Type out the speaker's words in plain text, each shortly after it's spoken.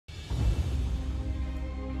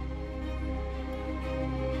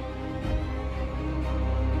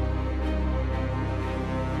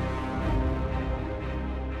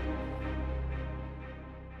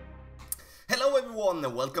everyone,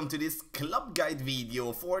 and welcome to this club guide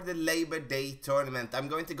video for the Labor Day tournament. I'm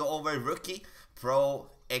going to go over Rookie, Pro,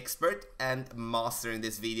 Expert and Master in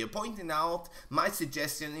this video, pointing out my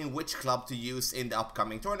suggestion in which club to use in the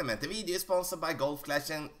upcoming tournament. The video is sponsored by Golf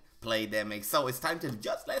Clash and Playdemic, so it's time to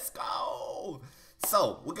let's go!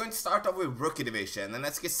 So, we're going to start off with Rookie Division, and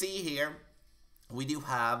as you can see here, we do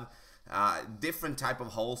have different type of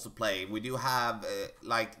holes to play. We do have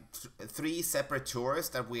like three separate tours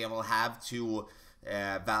that we will have to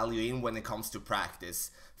value in when it comes to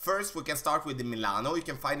practice. First, we can start with the Milano. You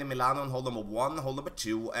can find the Milano on hole number 1, hole number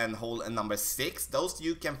 2 and hole number 6. Those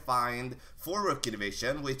you can find for Rookie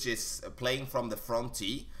Division, which is playing from the front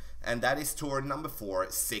tee, and that is tour number 4,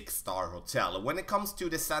 6-star hotel. When it comes to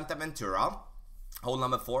the Santa Ventura, hole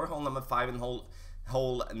number 4, hole number 5 and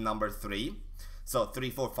hole number 3. So 3,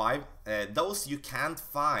 4, 5, those you can't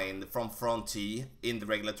find from front tee in the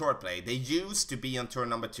regular tour play. They used to be on tour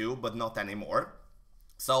number 2, but not anymore.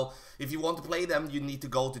 So if you want to play them, you need to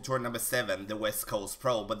go to tour number 7, the West Coast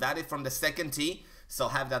Pro. But that is from the second tee, so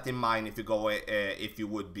have that in mind if you go, if you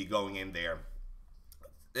would be going in there.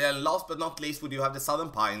 Last but not least, we do have the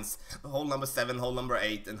Southern Pines, hole number 7, hole number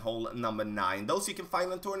 8, and hole number 9. Those you can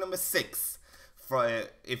find on tour number 6.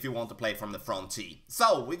 If you want to play from the front tee.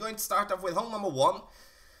 So we're going to start off with hole number 1,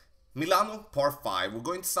 Milano par 5. We're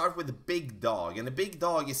going to start with the big dog, and the big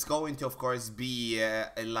dog is going to of course be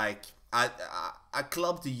like a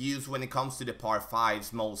club to use when it comes to the par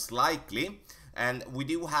 5s most likely. And we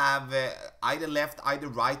do have either left, either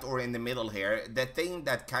right, or in the middle here. The thing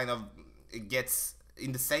that kind of gets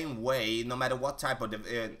in the same way, no matter what type of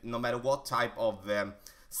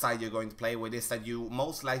side you're going to play with, is that you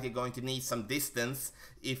most likely going to need some distance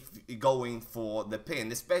if going for the pin,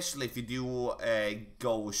 especially if you do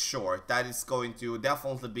go short. That is going to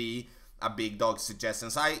definitely be a big dog suggestion.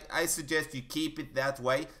 So I suggest you keep it that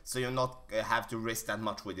way, so you're not have to risk that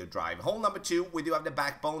much with your drive. Hole number 2, we do have the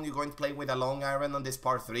backbone. You're going to play with a long iron on this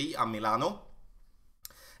par 3, a Milano.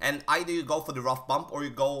 And either you go for the rough bump or you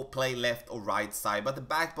go play left or right side. But the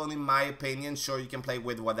backbone, in my opinion, sure, you can play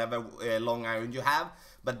with whatever long iron you have,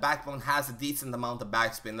 but backbone has a decent amount of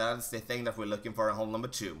backspin. That's the thing that we're looking for in hole number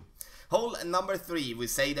 2. Hole number 3, we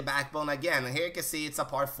say the backbone again. And here you can see it's a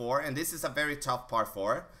par 4, and this is a very tough par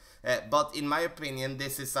 4. But in my opinion,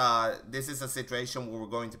 this is a situation where we're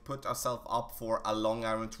going to put ourselves up for a long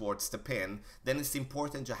iron towards the pin. Then it's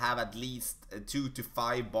important to have at least 2 to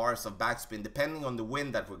 5 bars of backspin, depending on the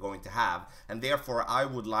wind that we're going to have. And therefore, I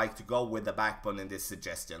would like to go with the backbone in this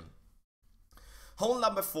suggestion. Hole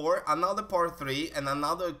number 4, another par 3, and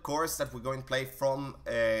another course that we're going to play from,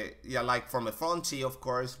 like from the front tee, of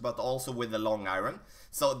course, but also with the long iron.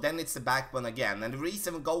 So then it's the backbone again. And the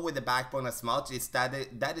reason we go with the backbone as much is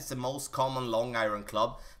that that is the most common long iron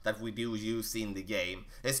club that we do use in the game,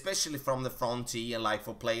 especially from the front tee and like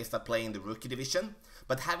for players that play in the Rookie Division.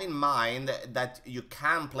 But have in mind that you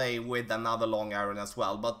can play with another long iron as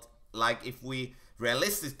well. But like if we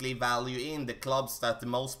realistically value in the clubs that the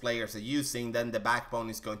most players are using, then the backbone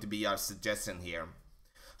is going to be our suggestion here.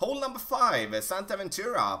 Hole number 5, Santa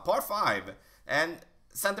Ventura, par 5. And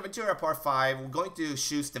Santa Ventura par 5, we're going to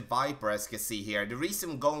choose the Viper, as you can see here. The reason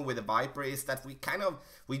we're going with the Viper is that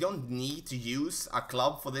we don't need to use a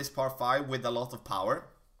club for this par 5 with a lot of power.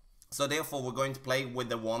 So therefore we're going to play with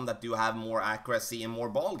the one that do have more accuracy and more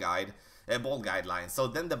ball guidelines. So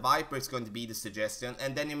then the Viper is going to be the suggestion.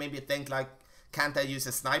 And then you maybe think like, can't I use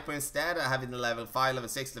a sniper instead? I have it in level 5, level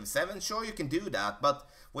 6, level 7. Sure, you can do that, but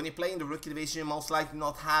when you play in the Rookie Division, you most likely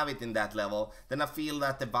not have it in that level. Then I feel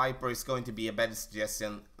that the Viper is going to be a better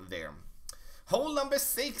suggestion there. Hole number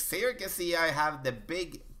 6, here you can see I have the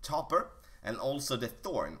big topper and also the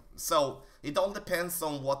thorn. So it all depends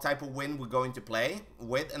on what type of wind we're going to play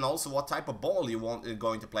with, and also what type of ball you're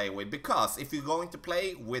going to play with. Because if you're going to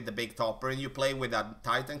play with the big topper and you play with a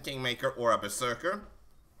Titan Kingmaker or a Berserker,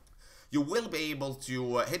 you will be able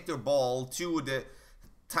to hit your ball to the...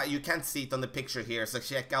 You can't see it on the picture here, so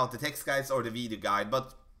check out the text guides or the video guide.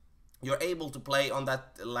 But you're able to play on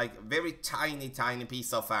that like very tiny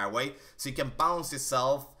piece of fairway. So you can bounce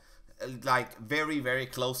yourself like very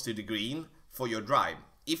close to the green for your drive.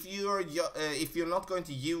 If you're not going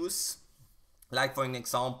to use, like for an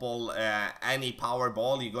example, any power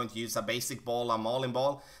ball, you're going to use a basic ball, a mauling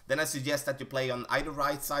ball, then I suggest that you play on either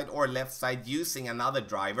right side or left side using another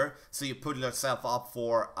driver, so you put yourself up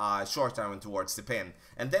for a short iron towards the pin.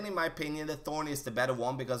 And then in my opinion, the thorn is the better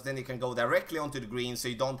one, because then you can go directly onto the green, so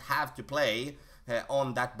you don't have to play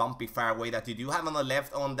on that bumpy fairway that you do have on the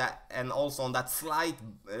left, on that, and also on that slight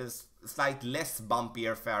less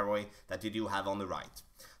bumpier fairway that you do have on the right.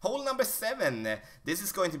 Hole number 7. This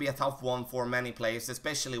is going to be a tough one for many players,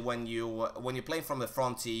 especially when you play from the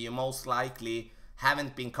front tee. You most likely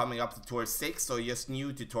haven't been coming up to tour 6, or just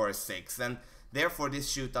new to tour 6, and therefore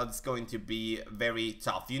this shootout is going to be very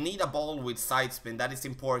tough. You need a ball with side spin, that is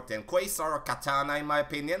important. Quasar or Katana in my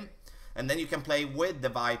opinion. And then you can play with the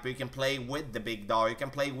Viper, you can play with the Big Dog, you can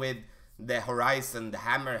play with the Horizon, the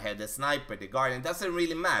Hammerhead, the Sniper, the Guardian. It doesn't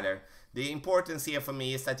really matter. The importance here for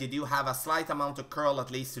me is that you do have a slight amount of curl,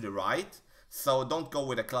 at least to the right. So don't go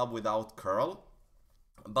with a club without curl.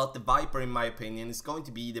 But the Viper, in my opinion, is going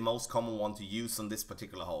to be the most common one to use on this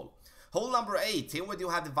particular hole. Hole number 8, here we do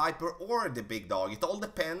have the Viper or the Big Dog. It all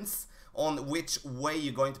depends on which way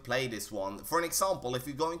you're going to play this one. For an example, if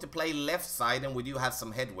you're going to play left side and we do have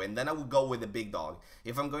some headwind, then I would go with the Big Dog.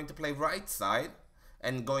 If I'm going to play right side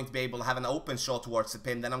and going to be able to have an open shot towards the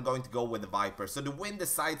pin, then I'm going to go with the Viper. So the wind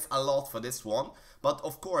decides a lot for this one. But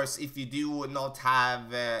of course, if you do not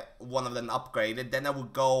have one of them upgraded, then I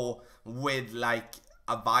would go with like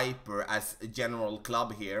a Viper as a general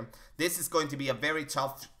club here. This is going to be a very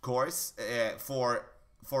tough course for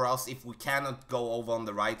us if we cannot go over on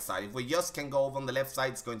the right side. If we just can go over on the left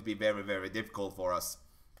side, it's going to be very, very difficult for us.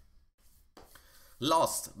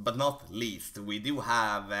 Last but not least, we do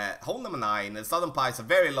have hole number 9. The Southern Pie is a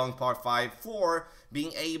very long par 5 for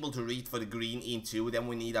being able to reach for the green in 2. Then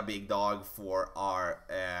we need a Big Dog for our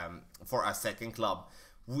second club.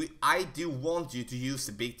 I do want you to use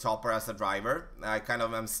the Big Topper as a driver. Kind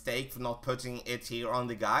of a mistake for not putting it here on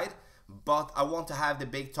the guide, but I want to have the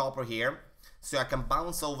Big Topper here, so I can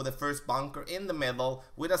bounce over the first bunker in the middle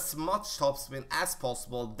with as much topspin as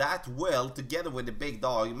possible. That will, together with the Big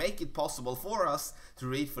Dog, make it possible for us to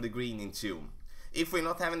reach for the green in 2. If we're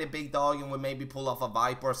not having a Big Dog and we maybe pull off a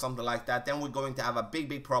Viper or something like that, then we're going to have a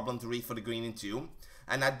big problem to reach for the green in 2.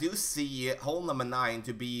 And I do see hole number 9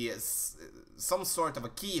 to be some sort of a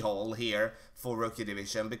keyhole here for Rookie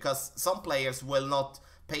Division, because some players will not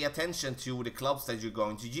pay attention to the clubs that you're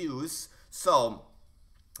going to use. So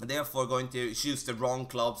therefore going to choose the wrong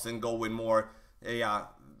clubs and go with more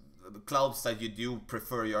clubs that you do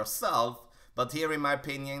prefer yourself. But here, in my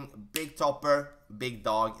opinion, Big Topper, Big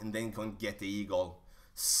Dog, and then going to get the Eagle.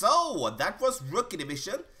 So that was Rookie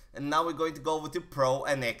Division, and now we're going to go over to Pro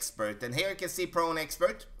and Expert. And here you can see Pro and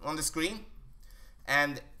Expert on the screen.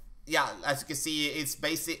 And yeah, as you can see, it's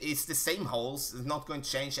the same holes. It's not going to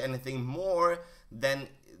change anything more than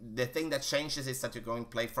the thing that changes is that you're going to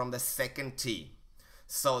play from the second tee.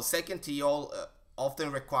 So second tee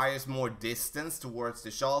often requires more distance towards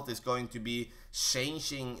the shot. It's going to be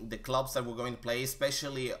changing the clubs that we're going to play,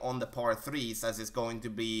 especially on the par 3s, as it's going to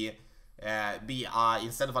be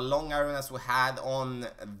instead of a long iron as we had on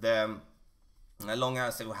the long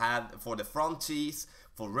irons that we had for the front tees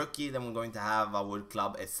for rookie, then we're going to have a wood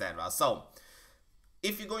club, etc. So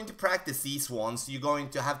if you're going to practice these ones, you're going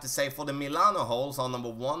to have to say for the Milano holes on number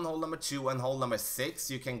 1, hole number 2, and hole number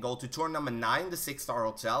 6, you can go to tour number 9, the 6-star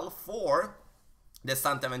hotel. For the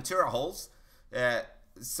Santa Ventura holes,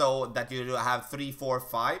 so that you have 3, 4,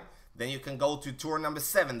 5, then you can go to tour number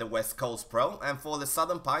 7, the West Coast Pro. And for the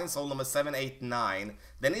Southern Pines, hole number 7, 8, 9,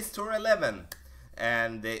 then it's tour 11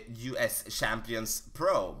 and the US Champions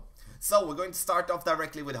Pro. So we're going to start off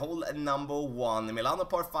directly with hole number 1, the Milano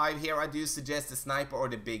par 5. Here I do suggest the Sniper or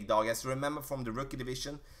the Big Dog. As you remember from the Rookie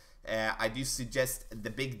Division, I do suggest the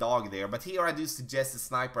Big Dog there, but here I do suggest the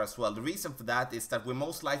Sniper as well. The reason for that is that we're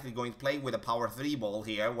most likely going to play with a power 3 ball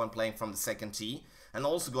here when playing from the second tee, and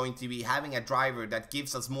also going to be having a driver that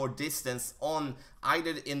gives us more distance on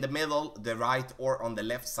either in the middle, the right, or on the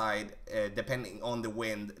left side, depending on the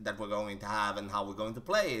wind that we're going to have and how we're going to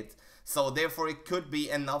play it. So therefore it could be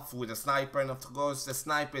enough with a Sniper, and of course the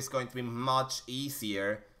Sniper is going to be much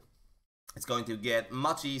easier. It's going to get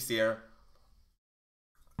much easier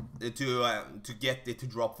to get it to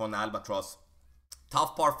drop for an Albatross.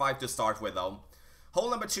 Tough par 5 to start with though. Hole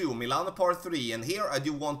number 2, Milano par 3, and here I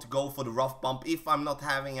do want to go for the rough bump. If I'm not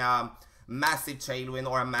having a massive tailwind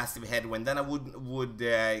or a massive headwind, then I would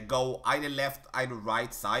go either left, either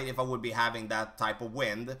right side if I would be having that type of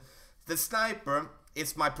wind. The Sniper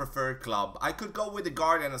is my preferred club. I could go with the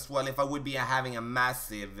Guardian as well if I would be having a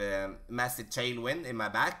massive tailwind in my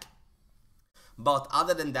back. But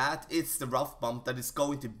other than that, it's the rough bump that is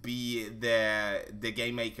going to be the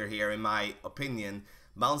game maker here, in my opinion.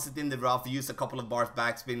 Bounce it in the rough, use a couple of bars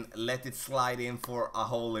backspin, let it slide in for a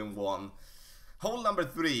hole in 1. Hole number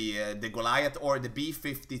 3, the Goliath or the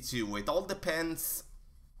B52. It all depends,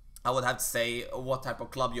 I would have to say, what type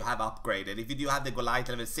of club you have upgraded. If you do have the Goliath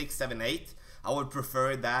level 6, 7, 8, I would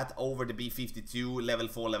prefer that over the B52 level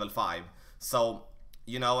 4, level 5. So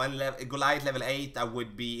You know, and Goliath level 8 that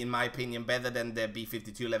would be, in my opinion, better than the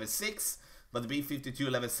B52 level 6, but the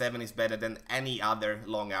B52 level 7 is better than any other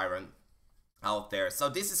long iron out there. So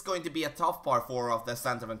this is going to be a tough par 4 of the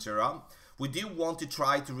Santa Ventura. We do want to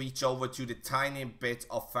try to reach over to the tiny bit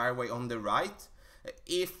of fairway on the right.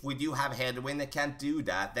 If we do have headwind and can't do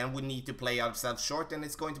that, then we need to play ourselves short, and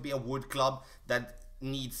it's going to be a wood club that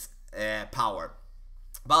needs power.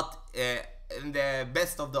 But in the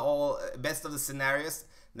best of the scenarios,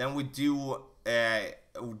 then we do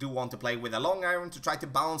want to play with a long iron to try to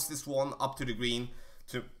bounce this one up to the green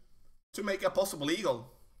to make a possible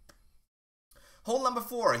eagle. Hole number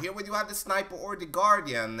 4, here we do have the Sniper or the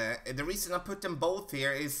Guardian. The reason I put them both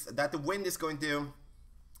here is that the wind is going to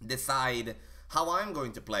decide how I'm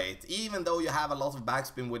going to play it. Even though you have a lot of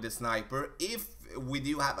backspin with the Sniper, if we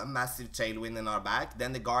do have a massive tailwind in our back,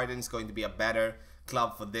 then the Guardian is going to be a better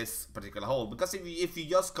club for this particular hole. Because if you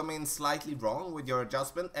just come in slightly wrong with your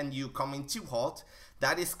adjustment and you come in too hot,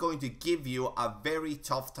 that is going to give you a very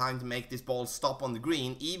tough time to make this ball stop on the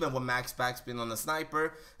green, even with max backspin on a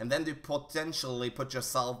Sniper, and then to potentially put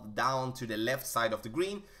yourself down to the left side of the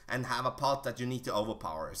green and have a putt that you need to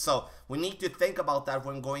overpower. So we need to think about that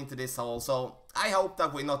when going to this hole. So I hope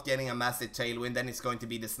that we're not getting a massive tailwind, then it's going to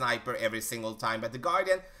be the Sniper every single time, but the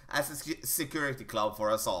Guardian as a security club for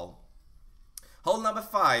us all. Hole number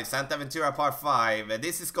 5, Santa Ventura par 5.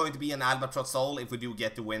 This is going to be an albatross hole if we do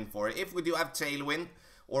get the win for it. If we do have tailwind,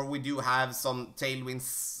 or we do have some tailwind,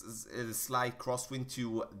 slight crosswind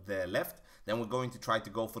to the left, then we're going to try to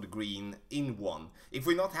go for the green in 1. If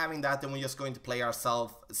we're not having that, then we're just going to play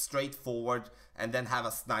ourselves straight forward and then have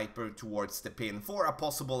a Sniper towards the pin for a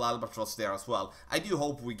possible albatross there as well. I do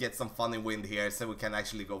hope we get some funny wind here so we can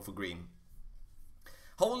actually go for green.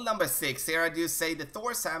 Hole number 6, here I do say the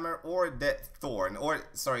Thor's Hammer or the Thorn, or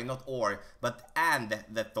sorry, not or, but and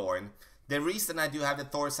the Thorn. The reason I do have the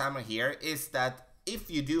Thor's Hammer here is that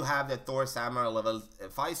if you do have the Thor's Hammer level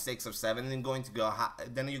 5, 6 or 7, then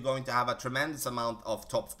you're going to have a tremendous amount of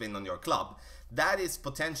topspin on your club. That is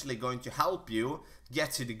potentially going to help you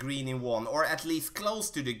get to the green in 1, or at least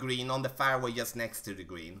close to the green on the fairway just next to the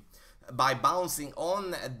green, by bouncing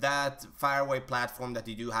on that fairway platform that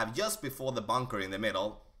you do have just before the bunker in the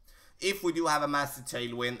middle. If we do have a massive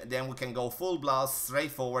tailwind, then we can go full blast,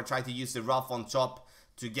 straight forward, try to use the rough on top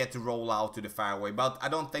to get to roll out to the fairway. But I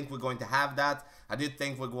don't think we're going to have that. I do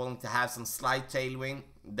think we're going to have some slight tailwind,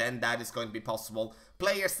 then that is going to be possible.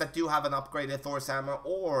 Players that do have an upgraded Thor's Hammer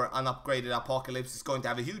or an upgraded Apocalypse is going to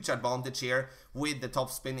have a huge advantage here with the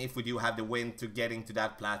topspin if we do have the wind to getting to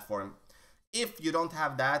that platform. If you don't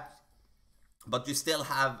have that, but you still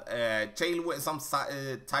have tailwind, some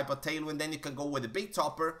type of tailwind, then you can go with a big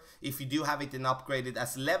topper. If you do have it in upgraded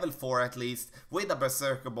as level 4 at least, with a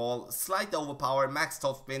berserker ball, slight overpower, max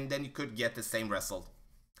topspin, then you could get the same result.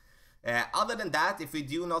 Other than that, if we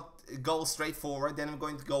do not go straight forward, then we're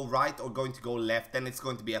going to go right or going to go left, then it's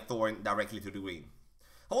going to be a Thorn directly to the green.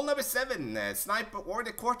 Hole number 7, Sniper or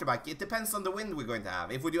the quarterback. It depends on the wind we're going to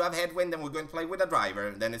have. If we do have headwind, then we're going to play with a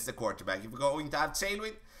driver, then it's the quarterback. If we're going to have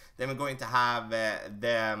tailwind, then we're going to have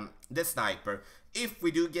the Sniper. If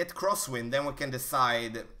we do get crosswind, then we can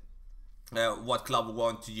decide what club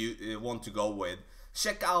we want to go with.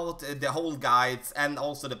 Check out the hole guides and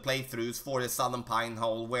also the playthroughs for the Southern Pine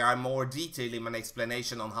hole, where I'm more detailed in my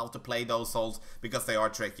explanation on how to play those holes, because they are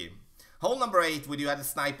tricky. Hole number 8, we do have the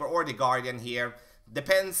Sniper or the Guardian here.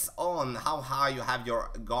 Depends on how high you have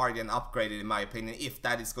your Guardian upgraded, in my opinion, if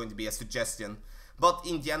that is going to be a suggestion. But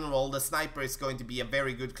in general, the Sniper is going to be a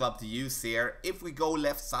very good club to use here. If we go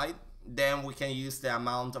left side, then we can use the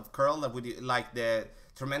amount of curl that we do, like the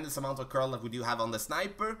tremendous amount of curl that we do have on the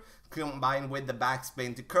Sniper, combined with the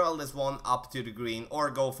backspin to curl this one up to the green, or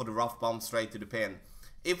go for the rough bump straight to the pin.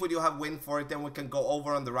 If we do have wind for it, then we can go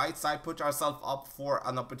over on the right side, put ourselves up for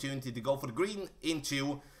an opportunity to go for the green in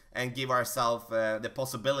 2, and give ourselves the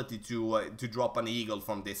possibility to drop an eagle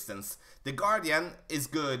from distance. The Guardian is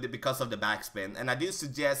good because of the backspin, and I do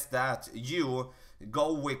suggest that you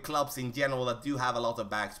go with clubs in general that do have a lot of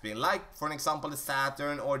backspin, like for an example the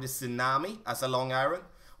Saturn or the Tsunami as a long iron,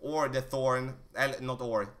 or the Thorn, and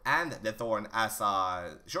the Thorn as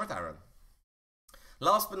a short iron.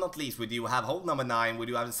 Last but not least, we do have hole number 9. We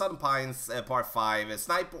do have the Southern Pines par 5,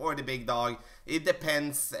 Sniper or the Big Dog. It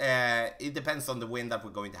depends on the wind that we're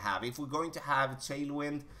going to have. If we're going to have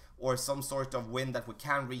tailwind or some sort of wind that we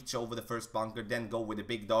can reach over the first bunker, then go with the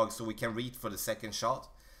Big Dog so we can reach for the second shot.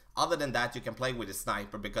 Other than that, you can play with the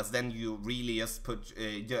Sniper, because then you really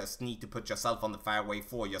just need to put yourself on the fairway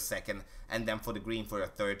for your second, and then for the green for your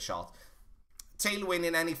third shot. Tailwind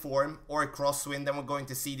in any form or a crosswind, then we're going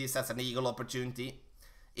to see this as an eagle opportunity.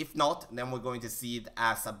 If not, then we're going to see it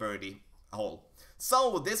as a birdie hole.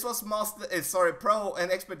 So this was Pro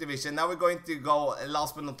and Expert Division. Now we're going to go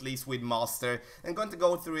last but not least with Master. I'm going to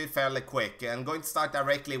go through it fairly quick. I'm going to start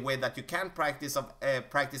directly with that you can practice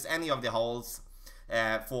any of the holes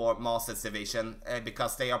for Masters Division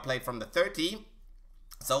because they are played from the 30.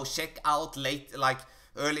 So check out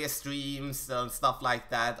earlier streams and stuff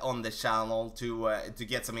like that on the channel to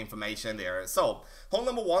get some information there. So hole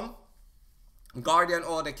number 1. Guardian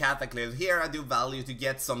or the Cataclysm. Here I do value to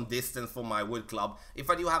get some distance for my wood club. If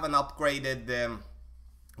I do have an upgraded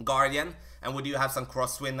Guardian and we do have some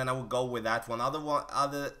crosswind, then I will go with that one.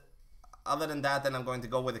 Other than that, then I'm going to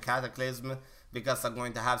go with the Cataclysm because I'm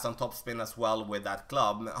going to have some topspin as well with that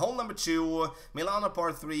club. Hole number 2, Milano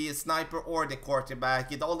par 3, Sniper or the quarterback.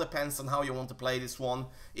 It all depends on how you want to play this one.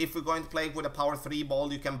 If we're going to play with a power 3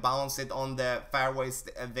 ball, you can bounce it on the fairways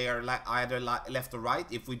there, either left or right.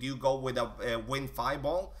 If we do go with a wind 5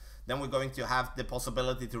 ball, then we're going to have the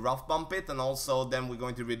possibility to rough bump it, and also then we're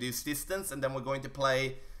going to reduce distance, and then we're going to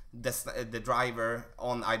play the driver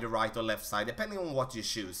on either right or left side, depending on what you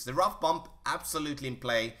choose. The rough bump absolutely in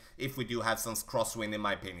play if we do have some crosswind, in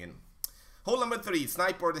my opinion. Hole number 3,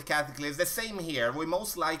 Sniper or the Cataclysm. The same here. We're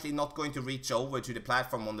most likely not going to reach over to the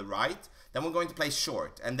platform on the right. Then we're going to play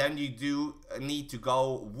short, and then you do need to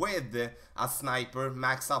go with a Sniper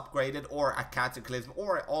max upgraded or a Cataclysm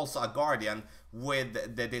or also a Guardian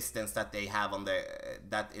with the distance that they have on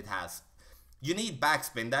that it has. You need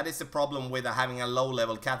backspin. That is the problem with having a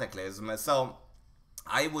low-level Cataclysm. So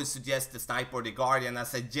I would suggest the Sniper or the Guardian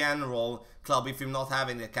as a general club if you're not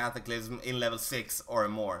having the Cataclysm in level 6 or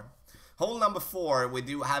more. Hole number 4, we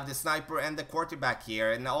do have the Sniper and the quarterback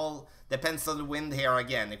here, and all depends on the wind here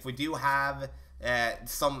again. If we do have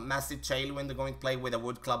some massive tailwind, we're going to play with a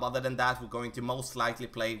wood club. Other than that, we're going to most likely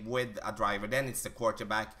play with a driver. Then it's the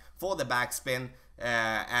quarterback for the backspin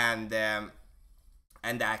and the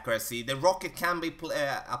accuracy. The rocket can be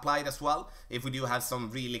applied as well if we do have some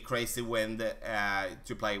really crazy wind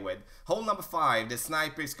to play with. Hole number 5, the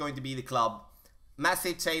Sniper is going to be the club.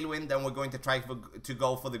 Massive tailwind, then we're going to try to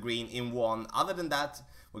go for the green in 1. Other than that,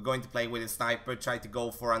 we're going to play with the Sniper, try to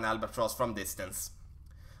go for an albatross from distance.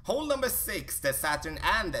 Hole number 6, the Saturn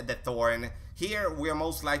and the Thorn. Here we are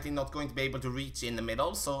most likely not going to be able to reach in the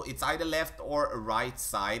middle, so it's either left or right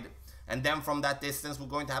side. And then from that distance we're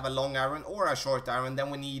going to have a long iron or a short iron.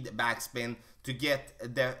 Then we need backspin to get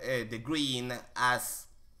the green as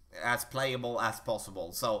playable as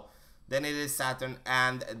possible. So then it is Saturn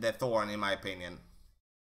and the Thorn, in my opinion.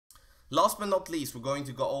 Last but not least, we're going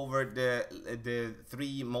to go over the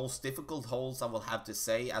 3 most difficult holes, I will have to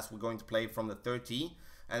say, as we're going to play from the 3rd tee.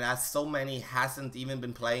 And as so many hasn't even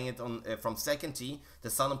been playing it on from 2nd tee, the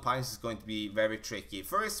Sun and Pines is going to be very tricky.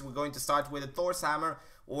 First, we're going to start with the Thor's Hammer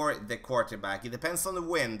or the quarterback. It depends on the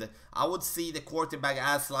wind. I would see the quarterback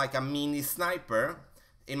as like a mini Sniper,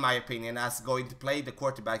 in my opinion, as going to play the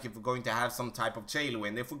quarterback if we're going to have some type of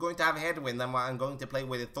tailwind. If we're going to have headwind, then I'm going to play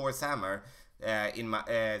with the Thor's Hammer.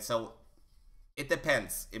 So it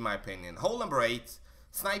depends, in my opinion. Hole number 8,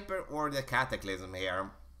 Sniper or the Cataclysm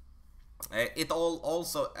here. It all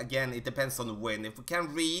also, again, it depends on the wind. If we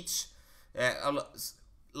can reach,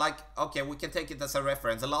 okay, we can take it as a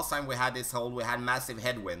reference. The last time we had this hole, we had massive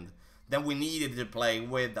headwind. Then we needed to play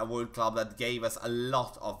with a wood club that gave us a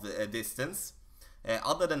lot of distance.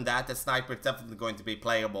 Other than that, the Sniper is definitely going to be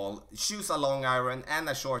playable. Choose a long iron and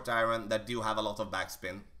a short iron that do have a lot of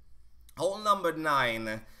backspin. Hole number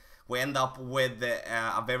 9. We end up with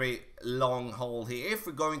a very long hole here. If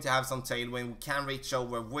we're going to have some tailwind, we can reach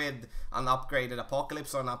over with an upgraded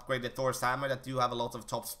Apocalypse or an upgraded Thor's Hammer that do have a lot of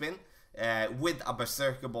topspin. With a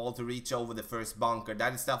Berserker Ball to reach over the first bunker.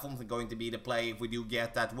 That is definitely going to be the play if we do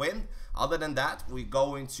get that win. Other than that, we're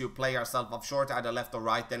going to play ourselves up short, either left or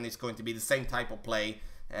right. Then it's going to be the same type of play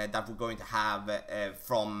that we're going to have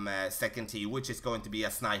from 2nd tee, which is going to be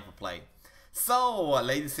a Sniper play. So,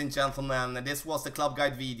 ladies and gentlemen, this was the Club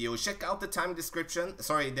Guide video. Check out the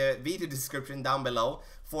the video description down below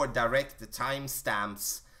for direct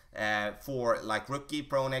timestamps for like Rookie,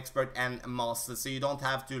 Pro and Expert and Master. So you don't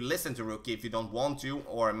have to listen to Rookie if you don't want to,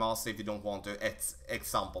 or Master if you don't want to,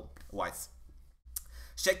 example wise.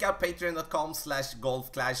 Check out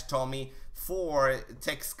patreon.com/golfclashtommy for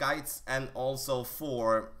text guides and also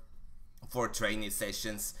for training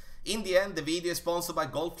sessions. In the end, the video is sponsored by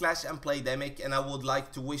Golf Clash and Playdemic, and I would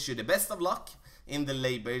like to wish you the best of luck in the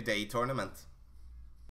Labor Day tournament.